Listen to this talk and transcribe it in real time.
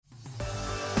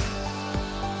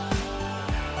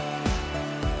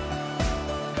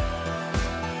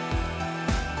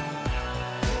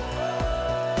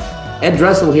Ed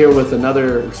Dressel here with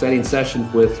another exciting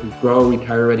session with Grow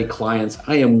Retire Ready clients.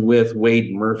 I am with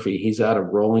Wade Murphy. He's out of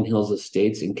Rolling Hills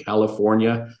Estates in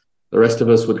California. The rest of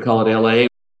us would call it LA.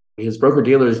 His broker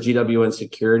dealer is GWN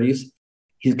Securities.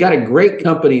 He's got a great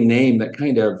company name that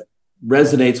kind of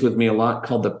resonates with me a lot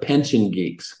called the Pension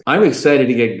Geeks. I'm excited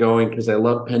to get going because I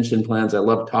love pension plans. I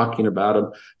love talking about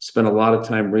them. Spent a lot of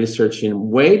time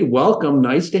researching. Wade, welcome.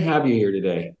 Nice to have you here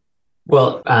today.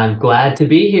 Well, I'm glad to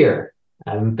be here.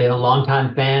 I've been a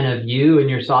longtime fan of you and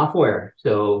your software,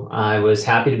 so I was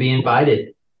happy to be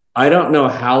invited. I don't know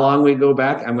how long we go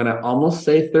back. I'm going to almost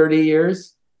say 30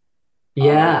 years.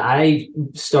 Yeah, I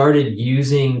started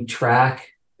using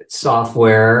track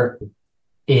software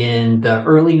in the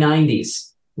early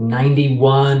 90s,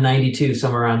 91, 92,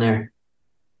 somewhere around there.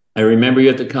 I remember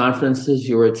you at the conferences.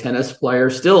 You were a tennis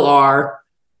player, still are.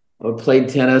 I played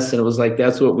tennis, and it was like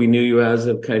that's what we knew you as,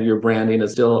 of kind of your branding.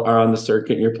 And still are on the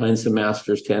circuit, and you're playing some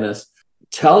Masters tennis.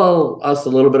 Tell us a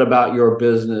little bit about your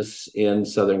business in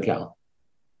Southern Cal.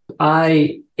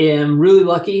 I am really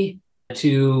lucky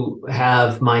to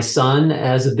have my son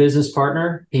as a business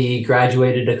partner. He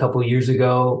graduated a couple years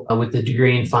ago with a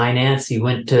degree in finance. He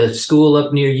went to school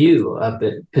up near you, up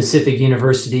at Pacific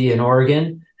University in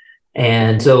Oregon.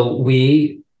 And so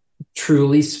we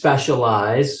truly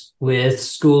specialize with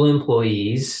school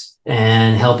employees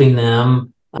and helping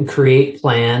them create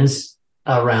plans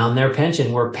around their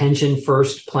pension. We're pension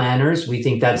first planners. We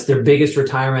think that's their biggest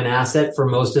retirement asset for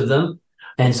most of them.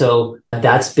 And so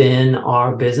that's been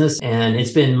our business. And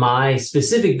it's been my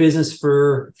specific business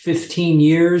for 15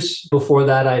 years. Before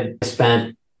that, I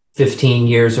spent 15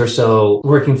 years or so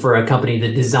working for a company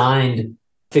that designed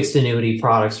fixed annuity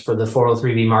products for the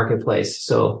 403B marketplace.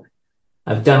 So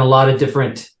I've done a lot of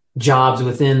different jobs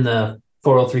within the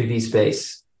 403B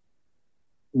space.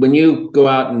 When you go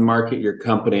out and market your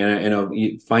company, and I know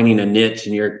finding a niche,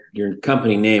 and your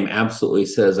company name absolutely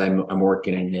says I'm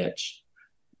working a niche.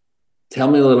 Tell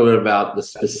me a little bit about the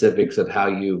specifics of how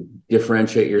you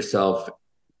differentiate yourself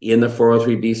in the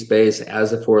 403B space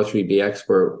as a 403B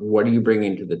expert. What are you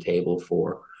bringing to the table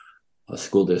for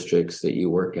school districts that you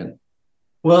work in?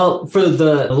 Well, for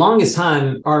the longest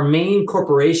time, our main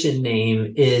corporation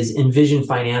name is Envision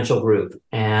Financial Group.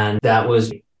 And that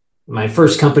was my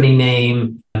first company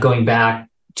name going back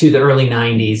to the early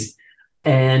 90s.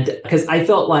 And because I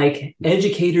felt like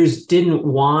educators didn't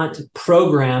want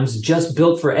programs just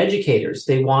built for educators.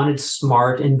 They wanted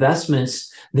smart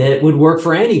investments that would work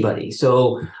for anybody.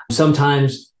 So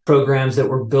sometimes programs that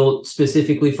were built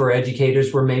specifically for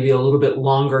educators were maybe a little bit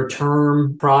longer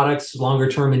term products, longer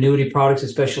term annuity products,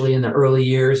 especially in the early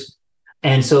years.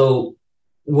 And so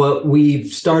what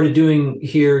we've started doing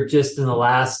here just in the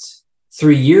last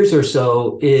 3 years or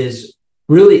so is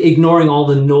really ignoring all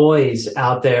the noise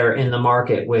out there in the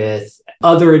market with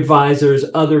other advisors,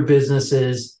 other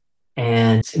businesses,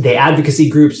 and the advocacy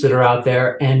groups that are out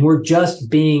there. And we're just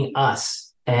being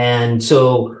us. And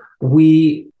so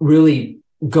we really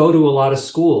go to a lot of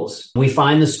schools. We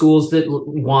find the schools that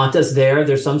want us there.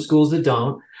 There's some schools that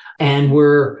don't. And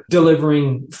we're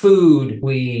delivering food.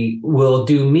 We will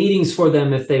do meetings for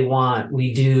them if they want.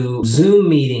 We do Zoom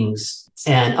meetings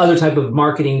and other type of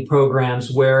marketing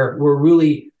programs where we're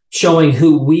really showing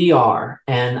who we are.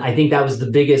 And I think that was the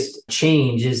biggest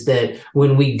change, is that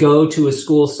when we go to a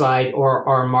school site or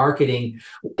our marketing,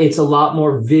 it's a lot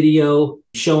more video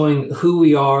showing who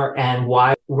we are and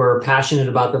why we're passionate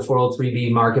about the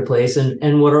 403B marketplace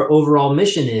and what our overall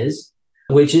mission is,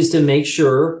 which is to make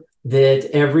sure that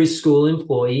every school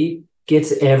employee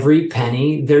gets every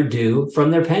penny they're due from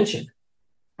their pension.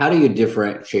 How do you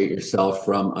differentiate yourself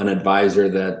from an advisor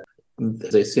that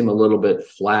they seem a little bit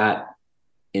flat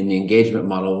in the engagement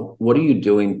model? What are you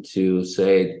doing to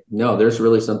say, no, there's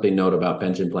really something note about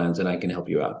pension plans and I can help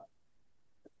you out?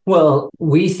 Well,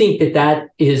 we think that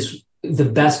is the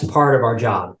best part of our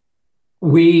job.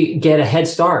 We get a head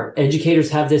start. Educators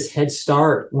have this head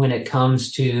start when it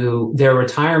comes to their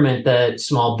retirement that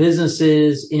small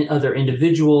businesses, other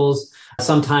individuals,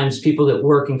 sometimes people that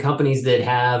work in companies that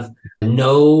have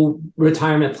no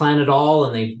retirement plan at all,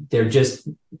 and they're just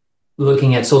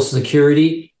looking at Social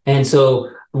Security. And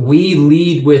so we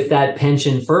lead with that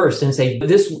pension first and say,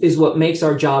 this is what makes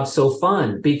our job so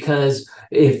fun, because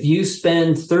if you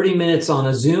spend 30 minutes on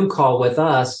a Zoom call with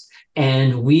us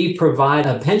and we provide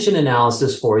a pension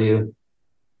analysis for you,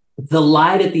 the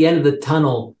light at the end of the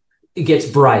tunnel gets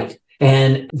bright.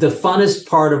 And the funnest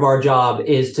part of our job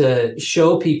is to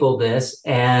show people this,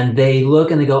 and they look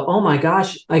and they go, oh my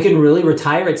gosh, I can really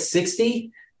retire at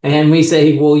 60? And we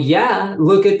say, well, yeah,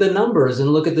 look at the numbers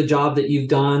and look at the job that you've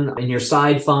done in your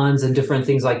side funds and different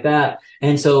things like that.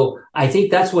 And so I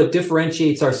think that's what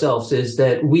differentiates ourselves, is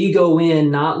that we go in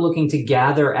not looking to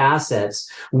gather assets.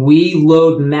 We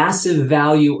load massive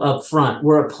value up front.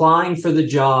 We're applying for the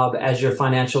job as your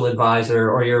financial advisor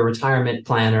or your retirement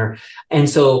planner. And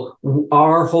so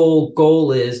our whole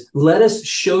goal is, let us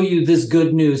show you this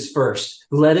good news first.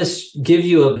 Let us give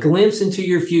you a glimpse into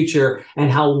your future and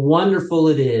how wonderful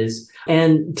it is.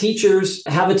 And teachers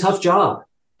have a tough job.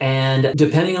 And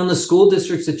depending on the school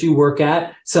districts that you work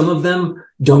at, some of them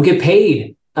don't get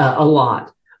paid a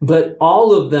lot, but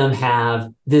all of them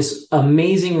have this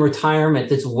amazing retirement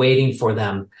that's waiting for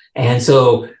them. And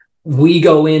so we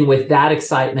go in with that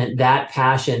excitement, that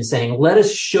passion, saying, let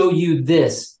us show you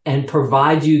this and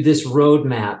provide you this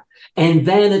roadmap. And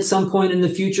then at some point in the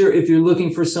future, if you're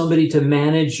looking for somebody to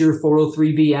manage your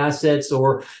 403B assets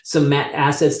or some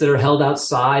assets that are held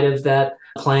outside of that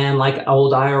plan, like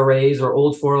old IRAs or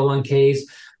old 401ks,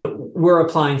 we're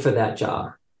applying for that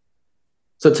job.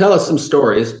 So tell us some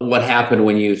stories. What happened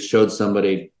when you showed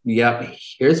somebody, yeah,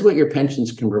 here's what your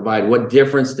pensions can provide. What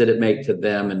difference did it make to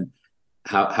them, and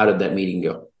how did that meeting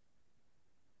go?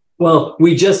 Well,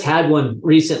 we just had one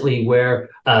recently where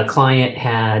a client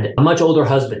had a much older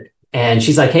husband, and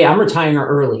she's like, hey, I'm retiring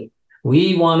early.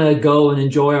 We want to go and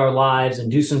enjoy our lives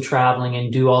and do some traveling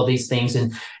and do all these things.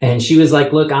 And she was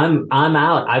like, look, I'm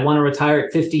out. I want to retire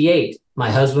at 58.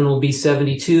 My husband will be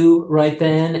 72 right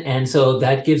then. And so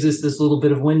that gives us this little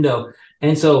bit of window.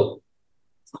 And so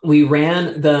we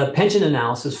ran the pension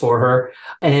analysis for her,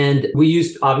 and we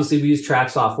used Track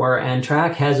software, and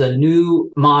Track has a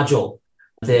new module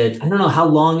that I don't know how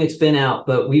long it's been out,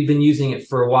 but we've been using it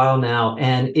for a while now.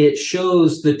 And it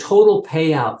shows the total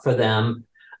payout for them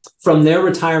from their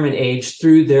retirement age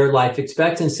through their life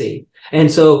expectancy. And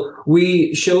so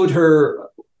we showed her,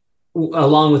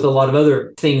 along with a lot of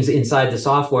other things inside the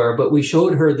software, but we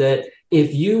showed her that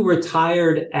if you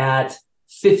retired at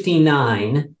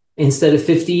 59 instead of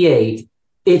 58,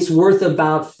 it's worth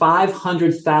about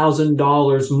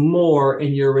 $500,000 more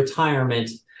in your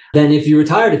retirement than if you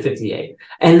retired at 58.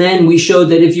 And then we showed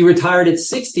that if you retired at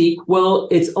 60, well,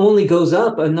 it only goes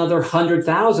up another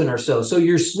 100,000 or so. So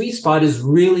your sweet spot is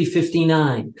really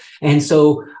 59. And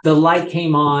so the light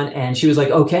came on, and she was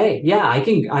like, okay, yeah, I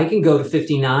can go to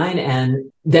 59.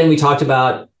 And then we talked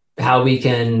about how we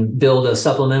can build a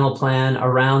supplemental plan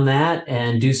around that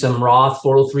and do some Roth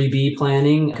 403B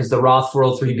planning, because the Roth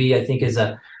 403B, I think, is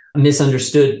a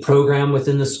misunderstood program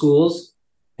within the schools.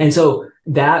 And so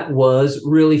that was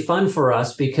really fun for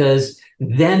us, because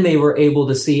then they were able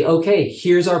to see, okay,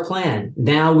 here's our plan.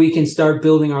 Now we can start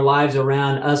building our lives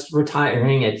around us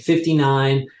retiring at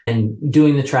 59 and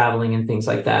doing the traveling and things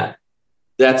like that.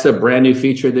 That's a brand new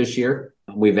feature this year.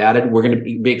 We're going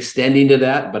to be extending to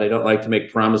that, but I don't like to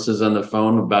make promises on the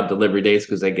phone about delivery dates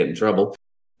because I get in trouble.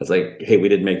 It's like, hey, we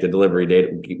didn't make the delivery date.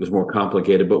 It was more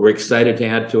complicated, but we're excited to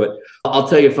add to it. I'll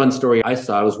tell you a fun story I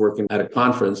saw. I was working at a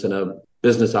conference, and a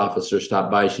business officer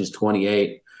stopped by. She's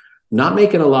 28, not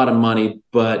making a lot of money,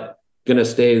 but going to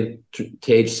stay to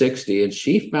age 60. And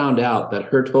she found out that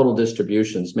her total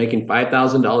distributions, making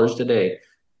 $5,000 today,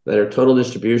 that her total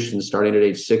distributions starting at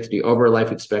age 60 over her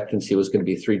life expectancy was going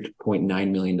to be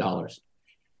 $3.9 million.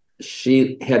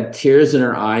 She had tears in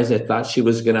her eyes. I thought she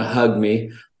was going to hug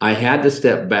me. I had to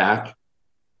step back.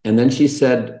 And then she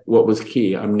said what was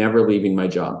key: I'm never leaving my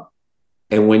job.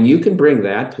 And when you can bring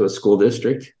that to a school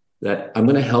district, that I'm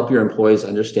going to help your employees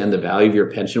understand the value of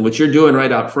your pension, which you're doing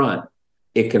right up front,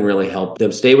 it can really help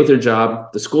them stay with their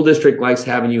job. The school district likes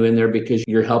having you in there because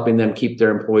you're helping them keep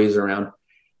their employees around,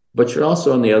 but you're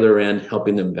also on the other end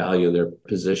helping them value their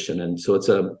position. And so it's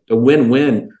a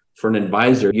win-win for an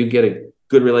advisor. You get a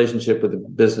good relationship with the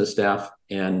business staff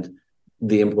and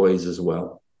the employees as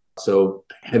well. So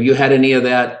have you had any of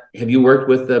that? Have you worked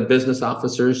with the business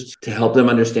officers to help them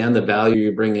understand the value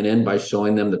you're bringing in by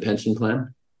showing them the pension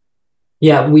plan?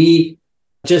 Yeah, we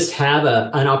just have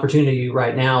an opportunity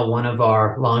right now. One of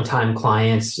our longtime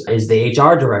clients is the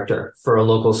HR director for a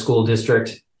local school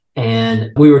district.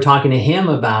 And we were talking to him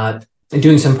about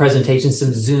doing some presentations,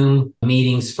 some Zoom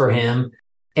meetings for him.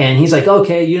 And he's like,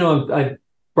 okay, I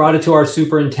brought it to our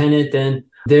superintendent and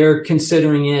they're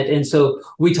considering it. And so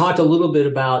we talked a little bit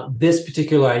about this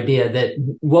particular idea, that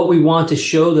what we want to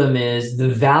show them is the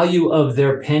value of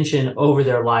their pension over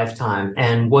their lifetime,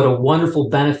 and what a wonderful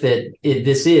benefit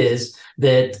this is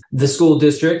that the school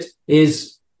district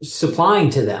is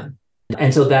supplying to them.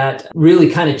 And so that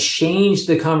really kind of changed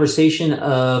the conversation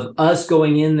of us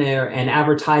going in there and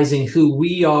advertising who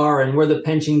we are, and we're the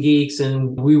pension geeks,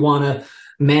 and we want to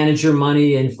manage your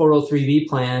money in 403b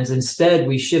plans. Instead,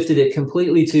 we shifted it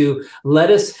completely to let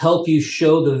us help you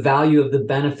show the value of the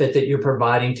benefit that you're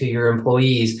providing to your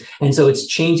employees. And so it's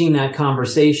changing that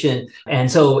conversation. And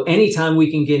so anytime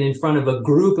we can get in front of a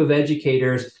group of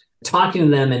educators, talking to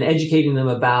them and educating them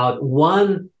about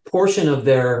one portion of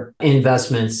their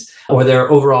investments or their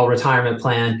overall retirement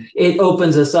plan, it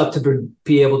opens us up to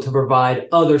be able to provide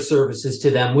other services to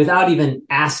them without even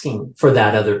asking for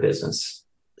that other business.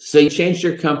 So you changed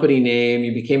your company name,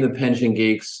 you became the Pension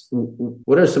Geeks.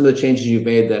 What are some of the changes you've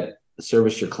made that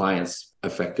service your clients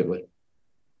effectively?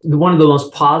 One of the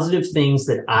most positive things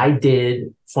that I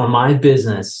did for my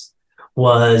business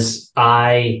was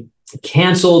I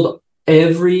canceled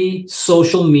every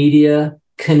social media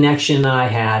connection I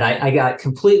had. I got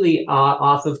completely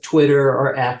off of Twitter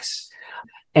or X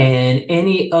and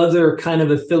any other kind of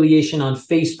affiliation on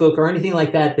Facebook or anything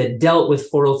like that that dealt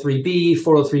with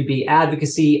 403b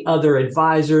advocacy, other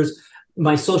advisors.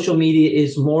 My social media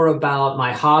is more about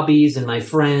my hobbies and my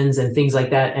friends and things like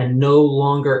that, and no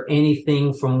longer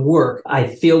anything from work. I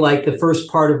feel like the first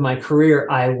part of my career,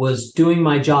 I was doing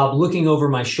my job, looking over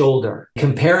my shoulder,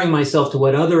 comparing myself to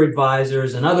what other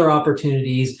advisors and other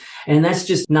opportunities. And that's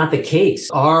just not the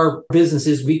case. Our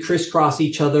businesses, we crisscross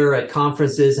each other at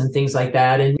conferences and things like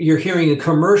that. And you're hearing a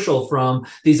commercial from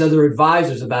these other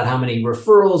advisors about how many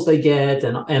referrals they get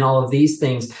and all of these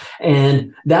things.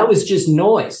 And that was just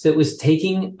noise that was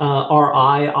taking our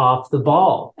eye off the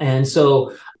ball. And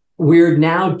so we're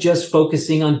now just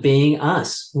focusing on being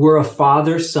us. We're a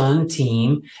father-son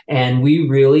team, and we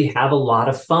really have a lot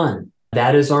of fun.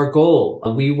 That is our goal.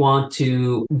 We want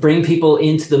to bring people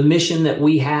into the mission that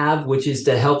we have, which is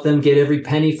to help them get every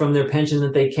penny from their pension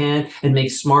that they can and make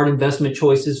smart investment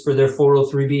choices for their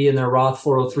 403b and their Roth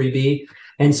 403b.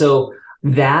 And so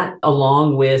that,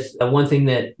 along with one thing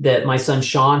that my son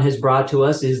Sean has brought to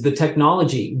us, is the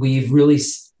technology. We've really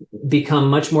become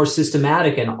much more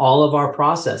systematic in all of our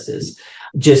processes,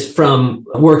 just from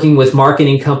working with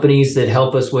marketing companies that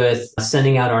help us with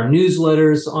sending out our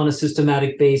newsletters on a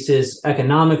systematic basis,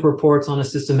 economic reports on a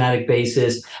systematic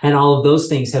basis. And all of those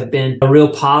things have been a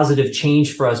real positive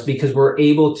change for us because we're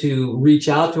able to reach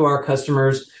out to our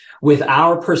customers with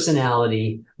our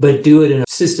personality, but do it in a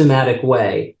systematic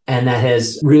way. And that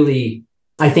has really,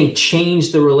 I think,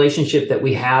 changed the relationship that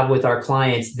we have with our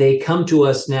clients. They come to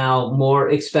us now more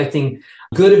expecting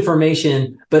good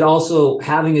information, but also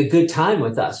having a good time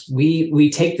with us.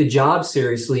 We take the job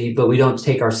seriously, but we don't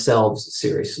take ourselves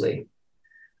seriously.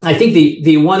 I think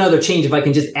the one other change, if I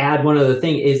can just add one other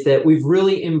thing, is that we've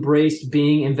really embraced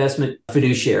being investment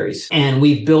fiduciaries. And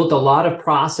we've built a lot of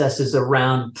processes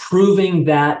around proving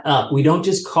that up. We don't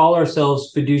just call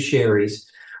ourselves fiduciaries.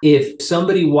 If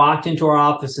somebody walked into our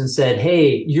office and said,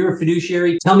 "Hey, you're a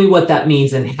fiduciary, tell me what that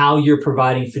means and how you're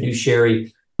providing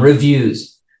fiduciary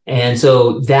reviews." And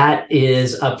so that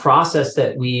is a process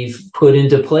that we've put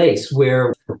into place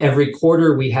where every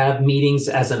quarter we have meetings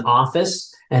as an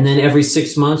office. And then every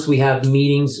 6 months, we have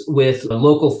meetings with a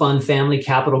local fund family,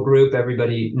 Capital Group.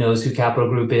 Everybody knows who Capital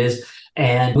Group is.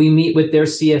 And we meet with their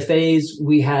CFAs.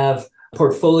 We have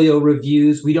portfolio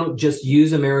reviews. We don't just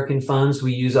use American funds.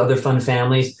 We use other fund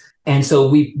families. And so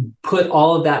we put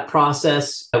all of that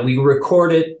process, we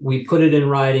record it, we put it in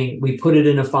writing, we put it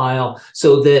in a file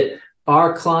so that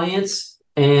our clients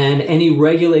and any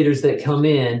regulators that come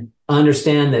in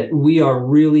understand that we are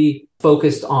really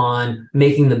focused on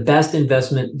making the best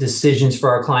investment decisions for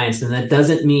our clients. And that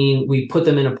doesn't mean we put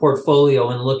them in a portfolio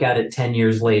and look at it 10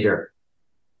 years later.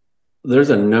 There's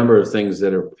a number of things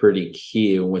that are pretty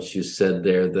key in what you said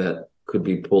there that could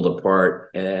be pulled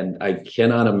apart. And I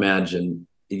cannot imagine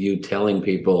you telling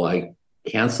people, I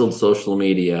canceled social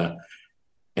media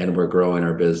and we're growing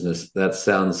our business. That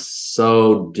sounds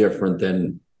so different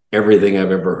than everything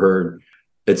I've ever heard.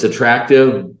 It's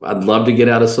attractive. I'd love to get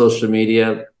out of social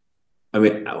media. I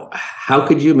mean, how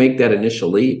could you make that initial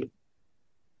leap?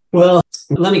 Well,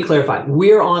 let me clarify.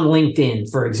 We're on LinkedIn,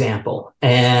 for example,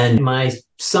 and my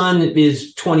son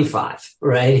is 25,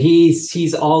 right?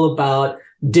 He's all about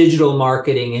digital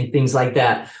marketing and things like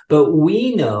that. But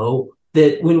we know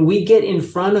that when we get in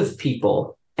front of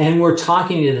people and we're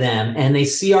talking to them and they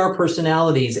see our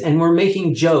personalities and we're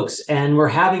making jokes and we're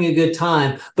having a good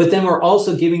time, but then we're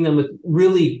also giving them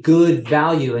really good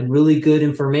value and really good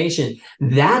information.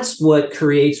 That's what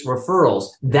creates referrals.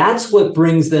 That's what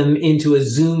brings them into a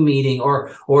Zoom meeting,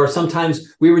 or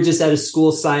sometimes we were just at a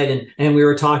school site and we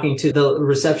were talking to the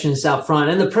receptionist out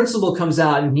front and the principal comes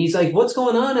out and he's like, "What's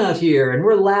going on out here?" And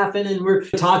we're laughing and we're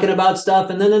talking about stuff.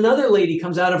 And then another lady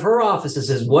comes out of her office and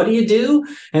says, "What do you do?"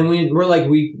 And we're like,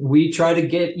 we we try to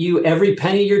get you every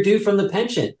penny you're due from the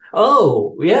pension.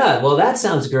 Oh, yeah, well, that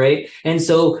sounds great. And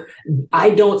so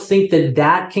I don't think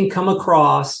that can come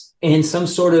across in some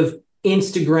sort of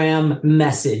Instagram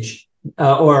message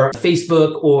or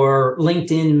Facebook or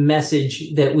LinkedIn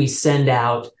message that we send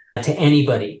out to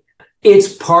anybody.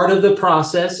 It's part of the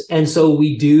process. And so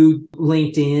we do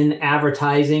LinkedIn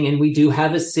advertising, and we do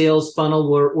have a sales funnel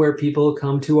where people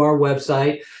come to our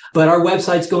website. But our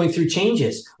website's going through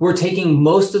changes. We're taking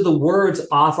most of the words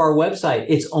off our website.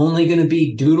 It's only going to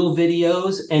be doodle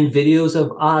videos and videos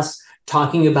of us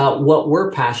talking about what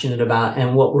we're passionate about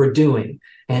and what we're doing.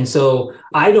 And so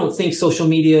I don't think social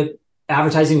media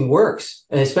advertising works,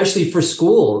 especially for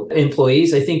school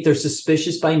employees. I think they're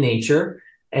suspicious by nature,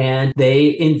 and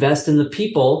they invest in the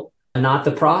people, not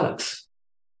the products.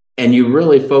 And you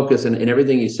really focus, and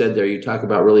everything you said there, you talk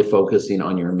about really focusing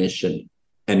on your mission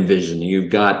and vision.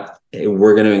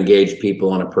 We're going to engage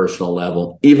people on a personal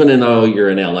level, even though you're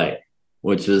in LA,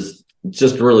 which is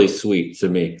just really sweet to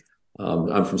me.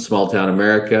 I'm from small town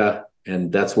America,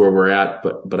 and that's where we're at.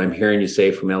 But I'm hearing you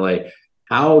say from LA,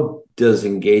 how does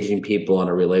engaging people on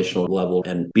a relational level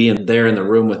and being there in the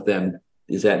room with them,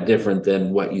 is that different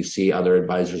than what you see other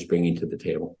advisors bringing to the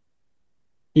table?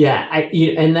 Yeah,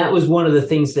 and that was one of the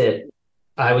things that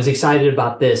I was excited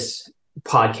about this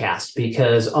podcast,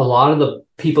 because a lot of the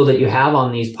people that you have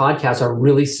on these podcasts are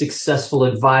really successful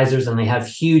advisors, and they have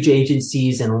huge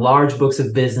agencies and large books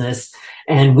of business,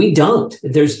 and we don't.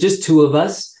 There's just two of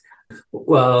us.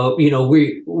 Well,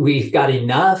 we've got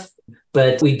enough,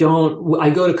 but we don't. I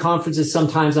go to conferences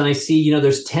sometimes and I see,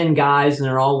 there's 10 guys and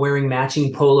they're all wearing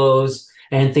matching polos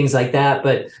and things like that.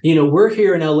 But, we're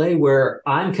here in LA where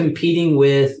I'm competing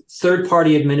with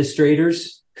third-party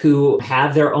administrators who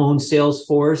have their own sales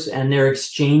force, and they're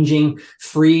exchanging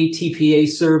free TPA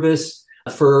service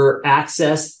for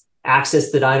access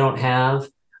that I don't have.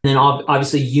 And then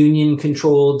obviously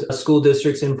union-controlled school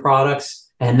districts and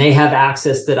products, and they have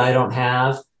access that I don't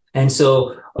have. And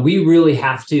so we really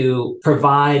have to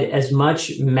provide as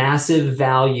much massive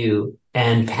value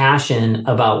and passion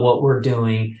about what we're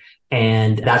doing.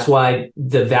 And that's why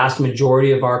the vast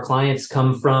majority of our clients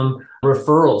come from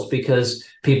referrals, because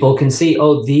people can see,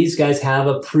 oh, these guys have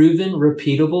a proven,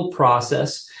 repeatable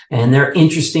process, and they're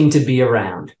interesting to be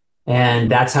around.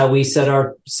 And that's how we set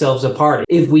ourselves apart.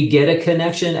 If we get a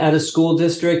connection at a school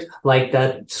district, like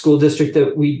that school district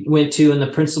that we went to and the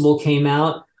principal came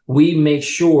out, we make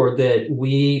sure that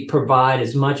we provide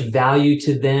as much value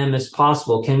to them as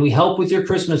possible. Can we help with your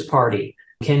Christmas party?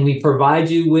 Can we provide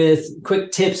you with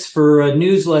quick tips for a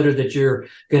newsletter that you're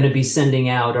going to be sending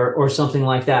out, or something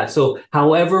like that? So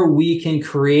however we can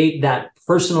create that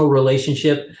personal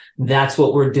relationship, that's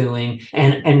what we're doing.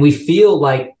 And we feel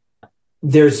like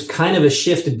there's kind of a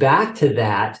shift back to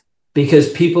that,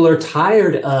 because people are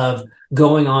tired of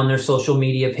going on their social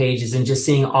media pages and just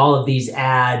seeing all of these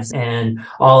ads and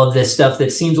all of this stuff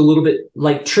that seems a little bit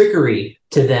like trickery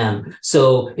to them.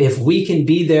 So if we can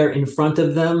be there in front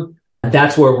of them,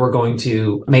 that's where we're going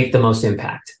to make the most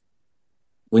impact.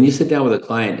 When you sit down with a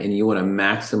client and you want to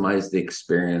maximize the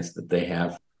experience that they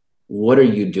have, what are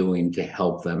you doing to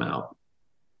help them out?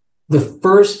 The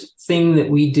first thing that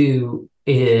we do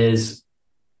is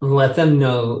let them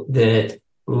know that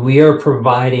we are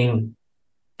providing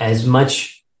as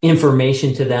much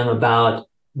information to them about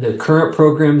the current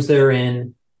programs they're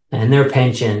in and their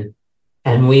pension,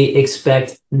 and we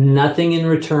expect nothing in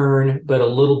return but a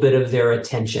little bit of their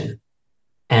attention.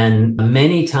 And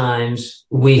many times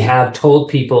we have told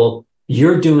people,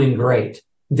 you're doing great.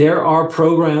 There are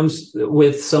programs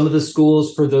with some of the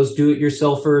schools for those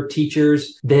do-it-yourselfer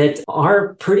teachers that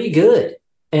are pretty good.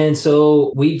 And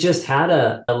so we just had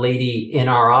a lady in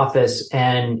our office,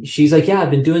 and she's like, yeah,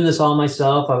 I've been doing this all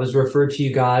myself. I was referred to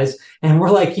you guys. And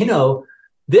we're like,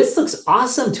 this looks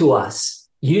awesome to us.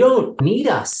 You don't need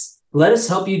us. Let us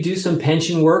help you do some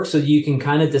pension work so you can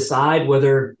kind of decide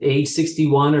whether age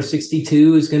 61 or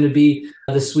 62 is going to be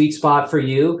the sweet spot for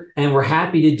you. And we're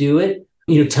happy to do it.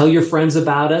 Tell your friends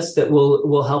about us that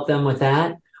we'll help them with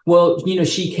that. Well,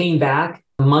 she came back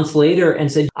months later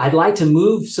and said, I'd like to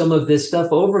move some of this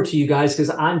stuff over to you guys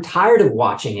because I'm tired of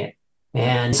watching it.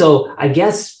 And so I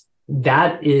guess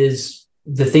that is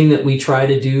the thing that we try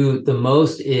to do the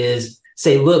most, is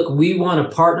say, look, we want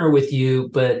to partner with you,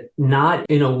 but not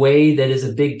in a way that is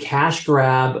a big cash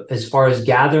grab as far as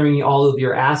gathering all of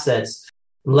your assets.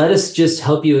 Let us just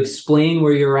help you explain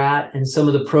where you're at and some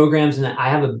of the programs. And I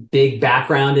have a big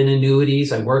background in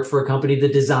annuities. I worked for a company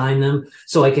that designed them,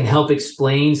 so I can help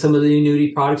explain some of the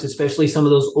annuity products, especially some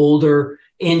of those older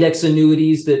index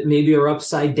annuities that maybe are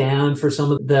upside down for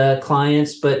some of the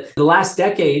clients. But the last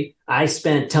decade, I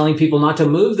spent telling people not to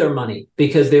move their money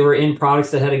because they were in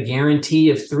products that had a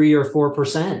guarantee of 3 or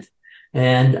 4%.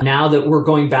 And now that we're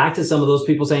going back to some of those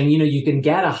people saying, you can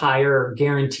get a higher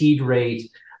guaranteed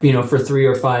rate, for 3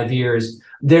 or 5 years,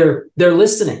 they're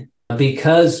listening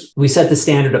because we set the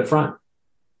standard up front.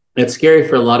 It's scary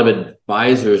for a lot of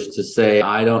advisors to say,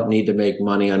 I don't need to make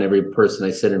money on every person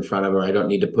I sit in front of, or I don't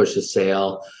need to push a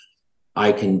sale.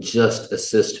 I can just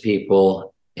assist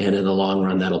people, and in the long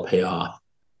run, that'll pay off.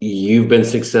 You've been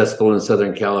successful in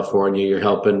Southern California. You're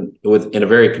helping in a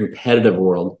very competitive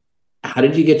world. How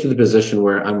did you get to the position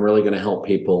where I'm really going to help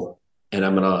people and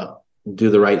I'm going to do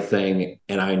the right thing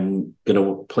and I'm going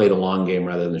to play the long game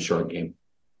rather than the short game?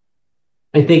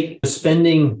 I think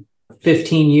spending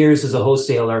 15 years as a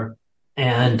wholesaler,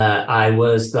 and I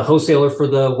was the wholesaler for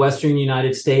the Western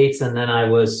United States. And then I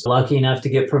was lucky enough to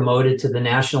get promoted to the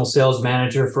national sales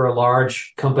manager for a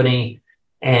large company.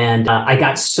 And I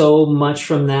got so much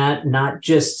from that, not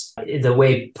just the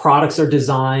way products are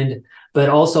designed, but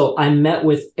also I met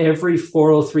with every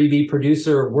 403B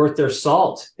producer worth their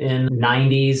salt in the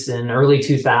 90s and early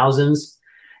 2000s.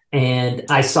 And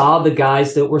I saw the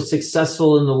guys that were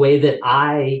successful in the way that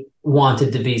I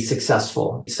wanted to be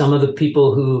successful. Some of the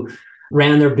people who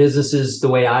ran their businesses the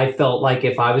way I felt like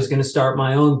if I was going to start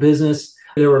my own business,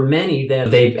 there were many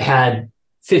that they had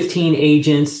 15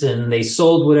 agents and they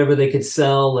sold whatever they could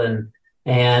sell. And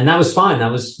that was fine.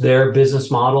 That was their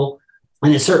business model.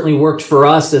 And it certainly worked for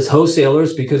us as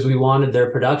wholesalers because we wanted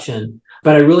their production.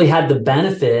 But I really had the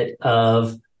benefit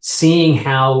of seeing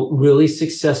how really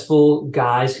successful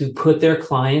guys who put their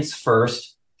clients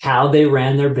first, how they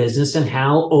ran their business, and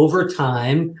how over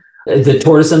time, the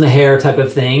tortoise and the hare type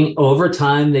of thing, over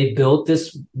time, they built this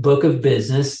book of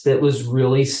business that was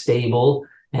really stable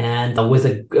and with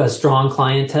a strong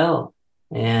clientele.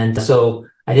 And so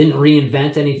I didn't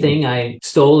reinvent anything. I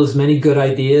stole as many good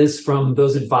ideas from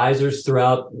those advisors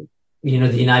throughout, the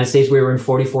United States. We were in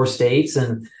 44 states,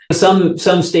 and some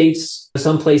states,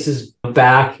 some places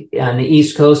back on the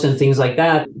East Coast and things like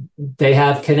that, they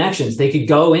have connections. They could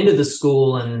go into the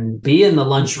school and be in the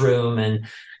lunchroom and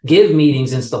give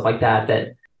meetings and stuff like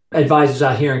that advisors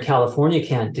out here in California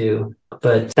can't do.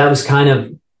 But that was kind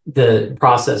of the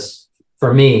process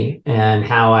for me, and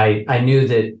how I knew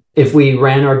that if we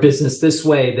ran our business this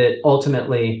way, that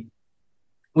ultimately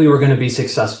we were going to be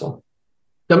successful.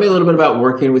 Tell me a little bit about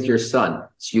working with your son.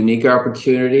 It's a unique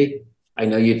opportunity. I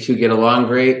know you two get along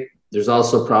great. There's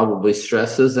also probably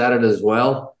stresses at it as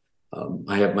well.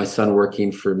 I have my son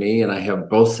working for me, and I have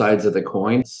both sides of the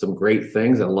coin. Some great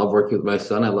things. I love working with my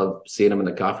son. I love seeing him in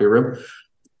the coffee room.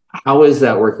 How is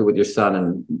that working with your son,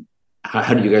 and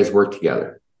how do you guys work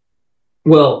together?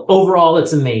 Well, overall,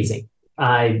 it's amazing.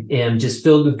 I am just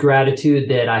filled with gratitude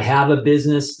that I have a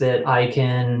business that I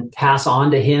can pass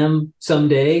on to him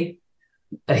someday.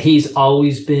 He's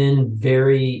always been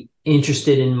very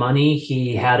interested in money.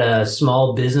 He had a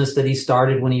small business that he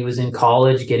started when he was in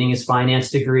college, getting his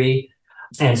finance degree.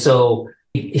 And so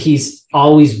he's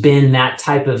always been that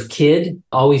type of kid,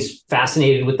 always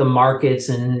fascinated with the markets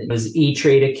and his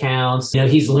E-Trade accounts.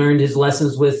 He's learned his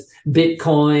lessons with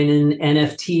Bitcoin and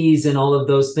NFTs and all of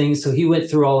those things. So he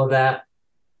went through all of that.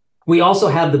 We also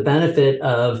have the benefit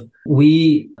of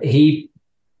he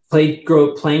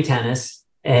grew up playing tennis,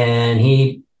 and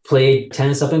he played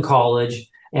tennis up in college.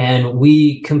 And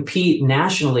we compete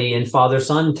nationally in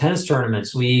father-son tennis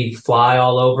tournaments. We fly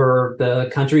all over the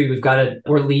country.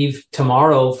 We're leave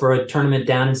tomorrow for a tournament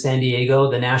down in San Diego,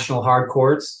 the National Hard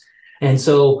Courts. And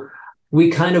so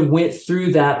we kind of went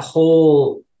through that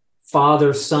whole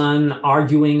father-son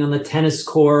arguing on the tennis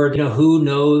court, who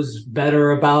knows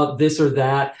better about this or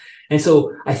that. And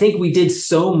so I think we did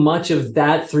so much of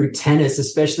that through tennis,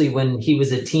 especially when he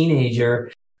was a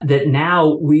teenager, that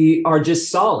now we are just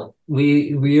solid.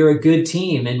 We are a good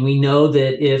team, and we know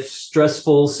that if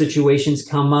stressful situations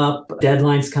come up,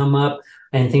 deadlines come up,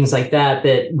 and things like that,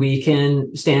 that we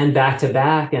can stand back to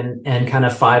back and kind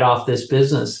of fight off this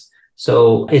business.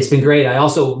 So it's been great. I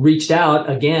also reached out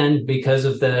again because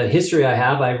of the history I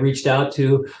have. I reached out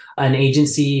to an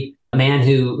agency, a man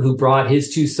who brought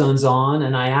his two sons on,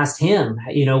 and I asked him,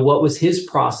 what was his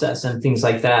process and things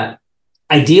like that.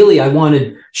 Ideally, I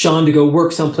wanted Sean to go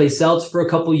work someplace else for a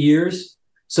couple years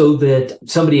so that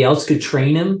somebody else could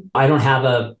train him. I don't have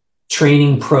a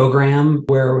training program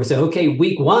where we say, okay,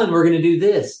 week 1, we're going to do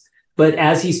this. But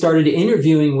as he started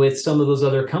interviewing with some of those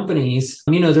other companies,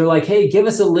 they're like, hey, give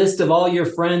us a list of all your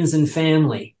friends and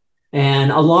family.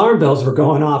 and alarm bells were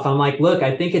going off. I'm like, look,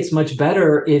 I think it's much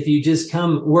better if you just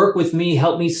come work with me,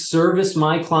 help me service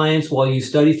my clients while you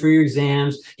study for your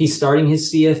exams. He's starting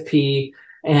his CFP,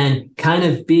 and kind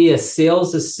of be a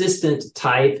sales assistant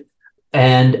type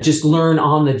and just learn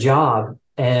on the job.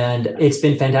 And it's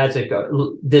been fantastic.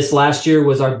 This last year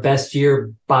was our best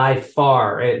year by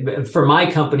far. For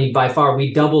my company, by far,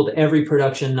 we doubled every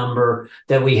production number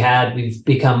that we had. We've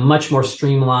become much more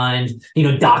streamlined,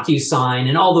 DocuSign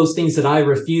and all those things that I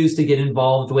refuse to get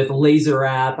involved with, Laser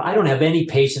app. I don't have any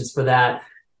patience for that.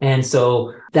 And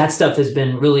so that stuff has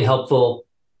been really helpful.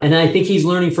 And I think he's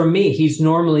learning from me. He's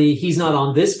not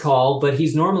on this call, but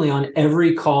he's normally on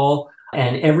every call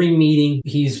and every meeting.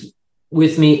 He's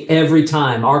with me every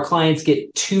time. Our clients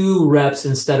get 2 reps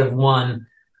instead of 1.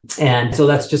 And so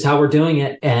that's just how we're doing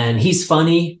it. And he's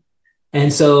funny.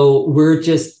 And so we're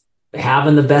just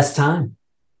having the best time.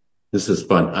 This is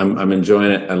fun. I'm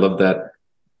enjoying it. I love that.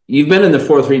 You've been in the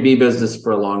 403B business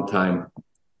for a long time.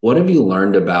 What have you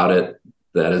learned about it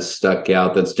that has stuck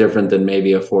out that's different than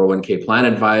maybe a 401k plan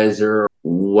advisor?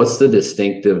 What's the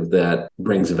distinctive that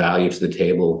brings value to the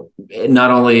table,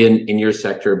 not only in your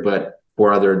sector, but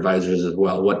for other advisors as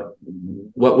well?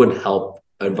 What would help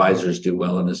advisors do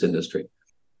well in this industry?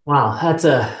 Wow, that's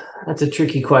a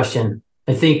tricky question.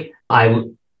 I think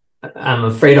I'm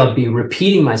afraid I'll be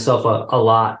repeating myself a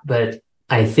lot, but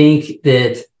I think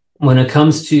that when it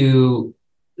comes to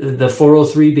the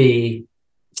 403B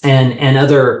and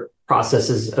other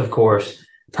processes, of course,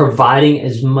 providing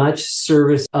as much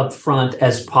service up front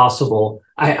as possible.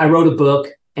 I wrote a book,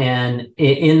 and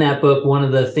in that book, one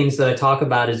of the things that I talk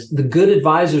about is the good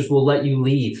advisors will let you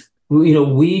leave.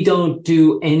 We don't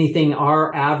do anything.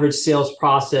 Our average sales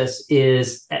process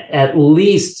is at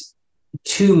least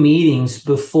 2 meetings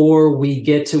before we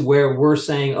get to where we're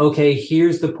saying, okay,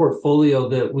 here's the portfolio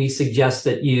that we suggest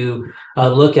that you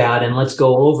look at, and let's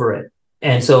go over it.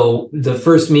 And so the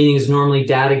first meeting is normally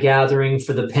data gathering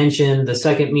for the pension. The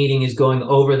second meeting is going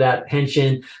over that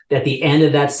pension. At the end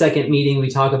of that second meeting, we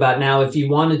talk about, now, if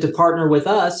you wanted to partner with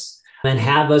us and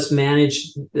have us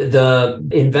manage the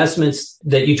investments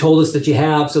that you told us that you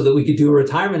have so that we could do a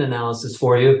retirement analysis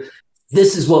for you,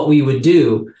 this is what we would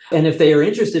do. And if they are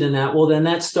interested in that, well, then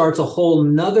that starts a whole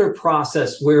nother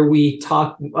process where we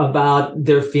talk about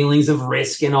their feelings of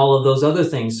risk and all of those other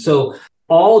things. So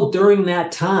all during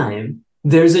that time,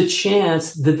 there's a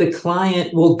chance that the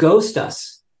client will ghost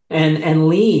us and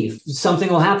leave. Something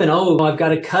will happen. Oh, I've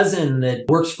got a cousin that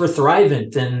works for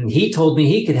Thrivent and he told me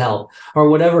he could help, or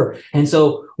whatever. And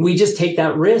so we just take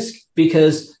that risk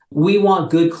because we want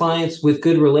good clients with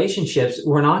good relationships.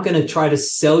 We're not going to try to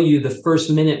sell you the first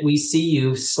minute we see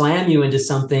you, slam you into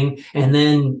something, and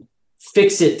then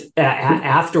fix it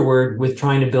afterward with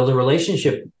trying to build a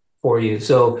relationship for you.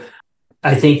 So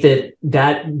I think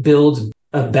that builds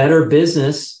a better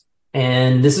business.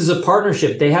 And this is a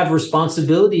partnership. They have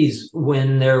responsibilities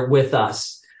when they're with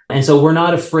us. And so we're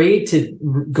not afraid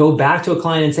to go back to a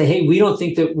client and say, hey, we don't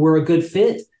think that we're a good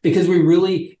fit, because we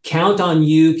really count on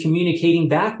you communicating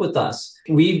back with us.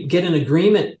 We get an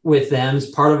agreement with them as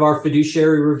part of our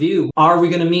fiduciary review. Are we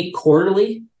going to meet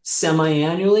quarterly,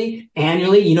 semi-annually,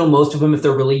 annually? Most of them, if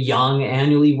they're really young,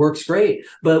 annually works great.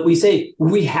 But we say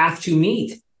we have to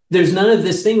meet. There's none of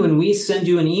this thing when we send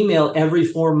you an email every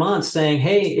 4 months saying,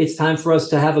 hey, it's time for us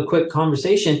to have a quick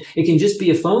conversation. It can just be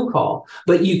a phone call,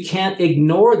 but you can't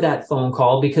ignore that phone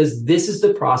call because this is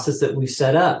the process that we've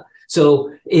set up.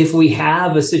 So if we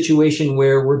have a situation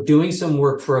where we're doing some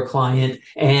work for a client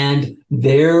and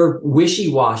they're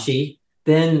wishy-washy,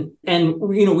 then,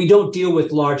 we don't deal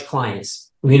with large clients.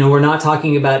 We're not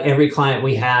talking about every client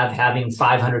we have having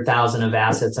 500,000 of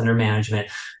assets under management.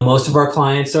 Most of our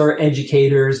clients are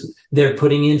educators. They're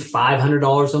putting in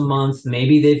 $500 a month.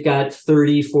 Maybe they've got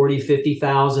 30, 40,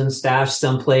 50,000 stashed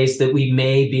someplace that we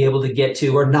may be able to get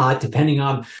to or not, depending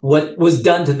on what was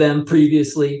done to them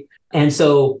previously. And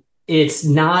so it's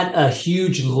not a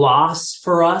huge loss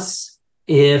for us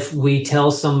if we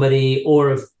tell somebody,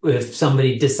 or if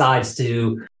somebody decides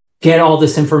to get all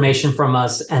this information from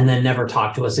us and then never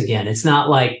talk to us again. It's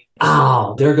not like,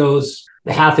 oh, there goes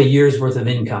half a year's worth of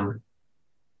income.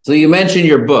 So you mentioned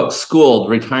your book, Schooled: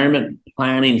 Retirement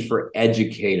Planning for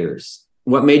Educators.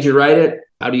 What made you write it?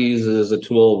 How do you use it as a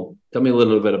tool? Tell me a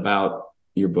little bit about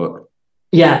your book.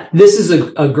 Yeah, this is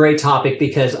a great topic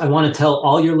because I want to tell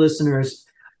all your listeners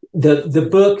the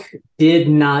book did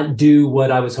not do what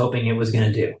I was hoping it was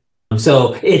going to do.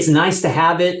 So it's nice to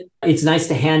have it. It's nice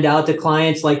to hand out to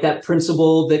clients, like that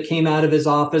principal that came out of his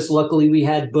office. Luckily, we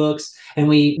had books and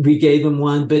we gave him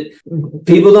one, but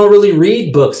people don't really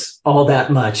read books all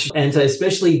that much. And so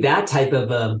especially that type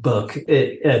of a book,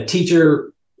 a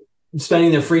teacher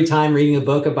spending their free time reading a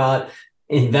book about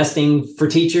investing for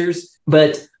teachers.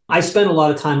 But I spent a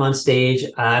lot of time on stage.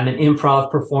 I'm an improv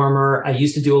performer. I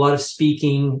used to do a lot of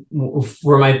speaking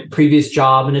for my previous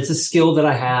job, and it's a skill that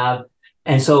I have.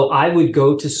 And so I would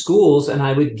go to schools and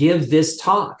I would give this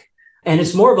talk. And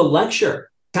it's more of a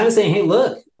lecture, kind of saying, hey,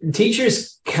 look,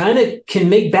 teachers kind of can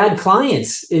make bad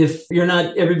clients if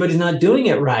everybody's not doing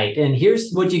it right. And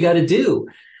here's what you got to do.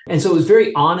 And so it was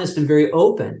very honest and very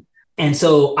open. And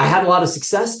so I had a lot of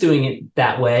success doing it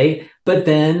that way. But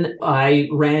then I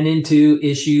ran into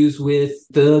issues with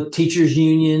the teachers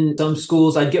union. Some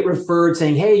schools I'd get referred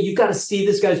saying, hey, you got to see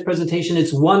this guy's presentation.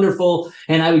 It's wonderful.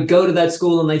 And I would go to that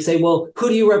school and they'd say, well, who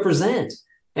do you represent?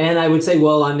 And I would say,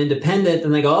 well, I'm independent.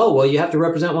 And they go, oh, well, you have to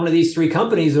represent one of these 3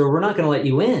 companies or we're not going to let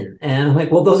you in. And I'm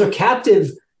like, well, those are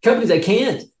captive companies. I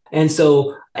can't. And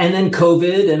then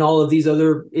COVID and all of these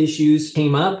other issues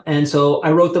came up. And so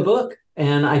I wrote the book.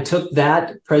 And I took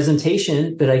that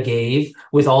presentation that I gave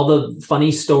with all the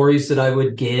funny stories that I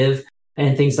would give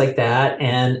and things like that.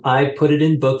 And I put it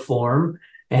in book form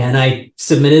and I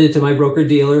submitted it to my broker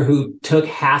dealer who took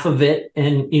half of it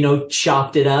and,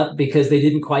 chopped it up because they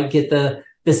didn't quite get the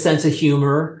sense of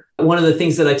humor. One of the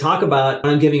things that I talk about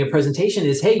when I'm giving a presentation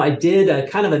is, hey, I did a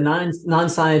kind of a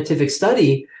non-scientific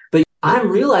study, but I'm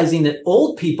realizing that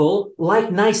old people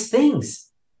like nice things.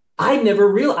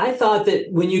 I thought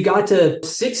that when you got to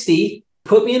 60,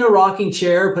 put me in a rocking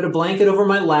chair, put a blanket over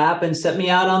my lap and set me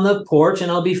out on the porch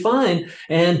and I'll be fine.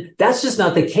 And that's just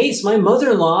not the case. My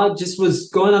mother-in-law just was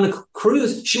going on a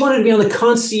cruise. She wanted to be on the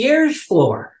concierge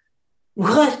floor.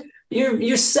 What?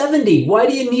 You're 70. Why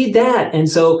do you need that? And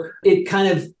so it kind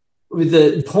of,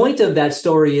 the point of that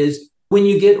story is when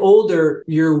you get older,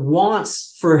 your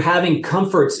wants for having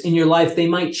comforts in your life, they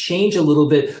might change a little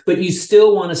bit, but you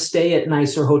still want to stay at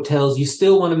nicer hotels. You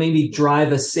still want to maybe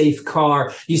drive a safe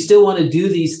car. You still want to do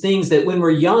these things that when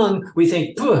we're young, we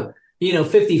think,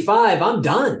 55, I'm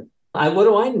done. What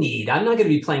do I need? I'm not going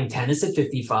to be playing tennis at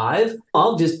 55.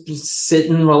 I'll just sit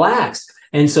and relax.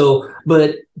 And so,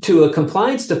 but to a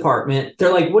compliance department,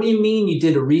 they're like, what do you mean you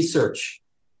did a research?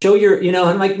 Show your,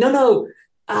 I'm like, no.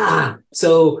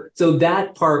 So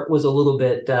that part was a little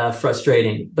bit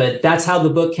frustrating, but that's how the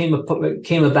book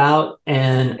came about.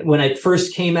 And when it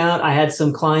first came out, I had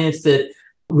some clients that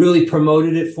really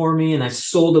promoted it for me, and I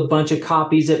sold a bunch of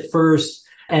copies at first,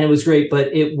 and it was great.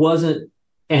 But it wasn't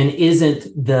and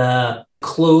isn't the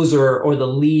closer or the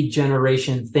lead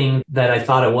generation thing that I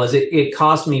thought it was. It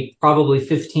cost me probably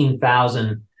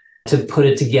 $15,000 to put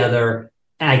it together.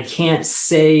 I can't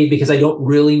say because I don't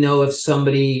really know if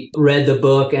somebody read the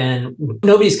book, and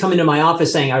nobody's come into my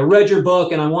office saying, I read your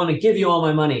book and I want to give you all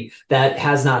my money. That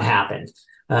has not happened.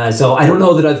 So I don't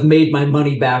know that I've made my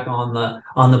money back on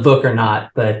the book or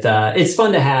not, but it's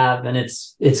fun to have and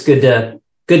it's good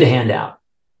to hand out.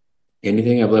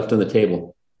 Anything I've left on the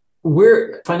table?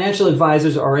 Financial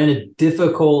advisors are in a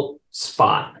difficult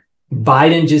spot.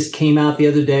 Biden just came out the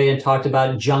other day and talked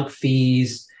about junk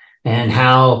fees and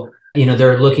how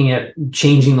they're looking at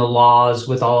changing the laws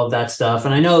with all of that stuff.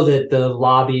 And I know that the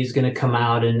lobby is going to come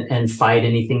out and fight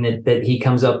anything that he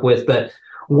comes up with. But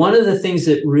one of the things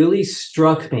that really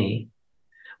struck me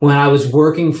when I was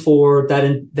working for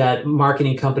that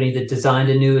marketing company that designed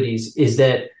annuities is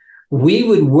that we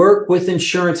would work with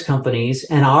insurance companies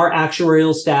and our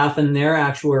actuarial staff and their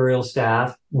actuarial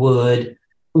staff would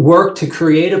work to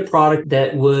create a product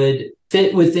that would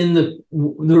fit within the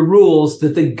rules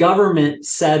that the government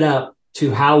set up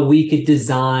to how we could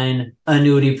design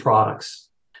annuity products.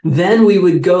 Then we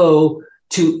would go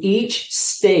to each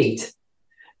state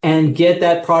and get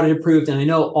that product approved. And I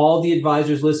know all the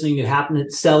advisors listening who happen to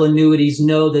sell annuities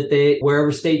know that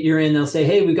wherever state you're in, they'll say,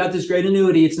 hey, we've got this great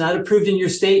annuity. It's not approved in your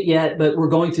state yet, but we're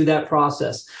going through that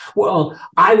process. Well,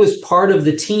 I was part of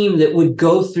the team that would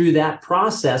go through that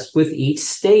process with each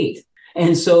state.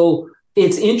 And so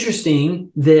it's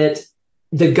interesting that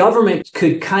the government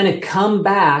could kind of come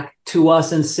back to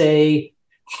us and say,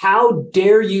 how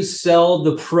dare you sell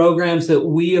the programs that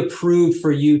we approved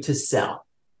for you to sell?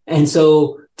 And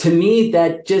so to me,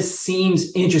 that just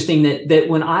seems interesting that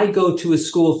when I go to a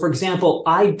school, for example,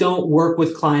 I don't work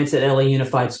with clients at LA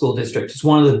Unified School District. It's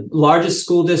one of the largest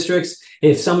school districts.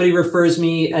 If somebody refers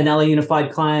me an LA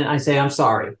Unified client, I say, I'm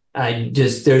sorry.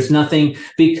 There's nothing,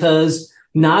 because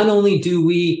not only do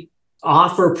we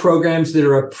offer programs that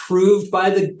are approved by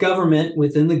the government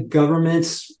within the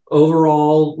government's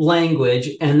overall language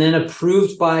and then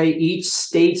approved by each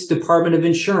state's Department of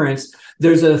Insurance,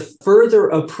 there's a further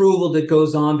approval that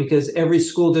goes on because every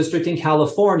school district in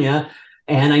California,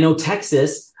 and I know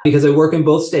Texas, because I work in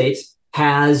both states,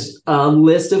 has a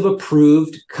list of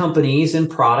approved companies and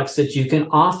products that you can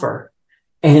offer.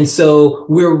 And so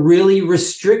we're really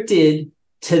restricted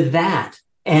to that.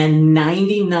 And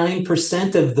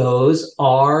 99% of those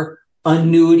are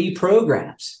annuity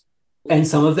programs. And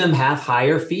some of them have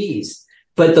higher fees.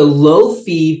 But the low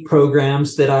fee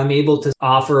programs that I'm able to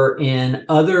offer in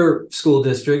other school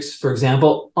districts, for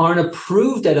example, aren't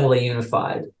approved at LA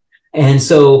Unified. And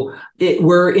so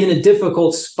we're in a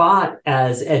difficult spot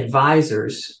as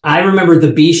advisors. I remember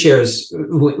the B shares,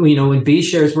 when B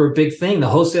shares were a big thing, the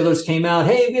wholesalers came out,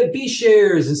 hey, we have B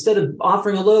shares. Instead of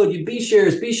offering a load, you B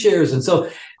shares. And so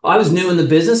I was new in the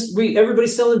business.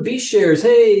 Everybody's selling B shares.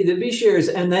 Hey, the B shares.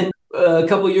 And then a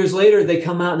couple of years later, they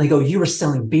come out and they go, you were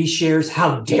selling B shares?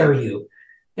 How dare you?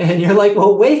 And you're like,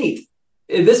 well, wait,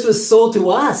 this was sold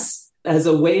to us as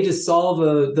a way to solve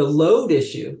the load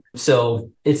issue. So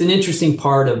it's an interesting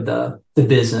part of the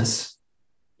business.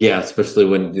 Yeah, especially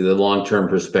when the long-term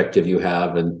perspective you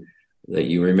have and that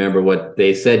you remember what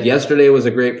they said yesterday was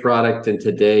a great product and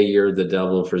today you're the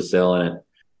devil for selling it.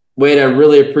 Wade, I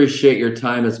really appreciate your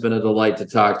time. It's been a delight to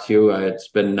talk to you. It's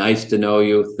been nice to know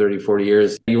you 30, 40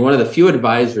 years. You're one of the few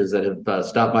advisors that have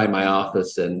stopped by my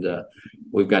office and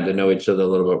we've gotten to know each other a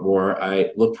little bit more. I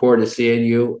look forward to seeing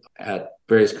you at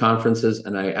various conferences,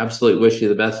 and I absolutely wish you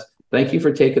the best. Thank you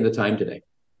for taking the time today.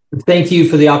 Thank you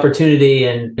for the opportunity.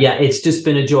 And yeah, it's just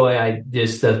been a joy.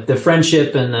 The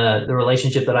friendship and the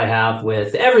relationship that I have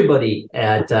with everybody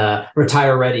at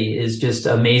Retire Ready is just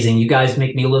amazing. You guys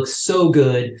make me look so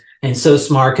good and so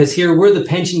smart, because here we're the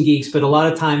pension geeks, but a lot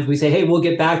of times we say, hey, we'll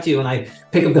get back to you. And I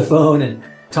pick up the phone and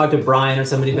talk to Brian or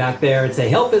somebody back there and say,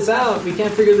 help us out. We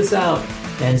can't figure this out.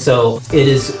 And so it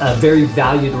is a very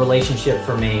valued relationship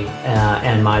for me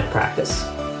and my practice.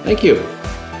 Thank you.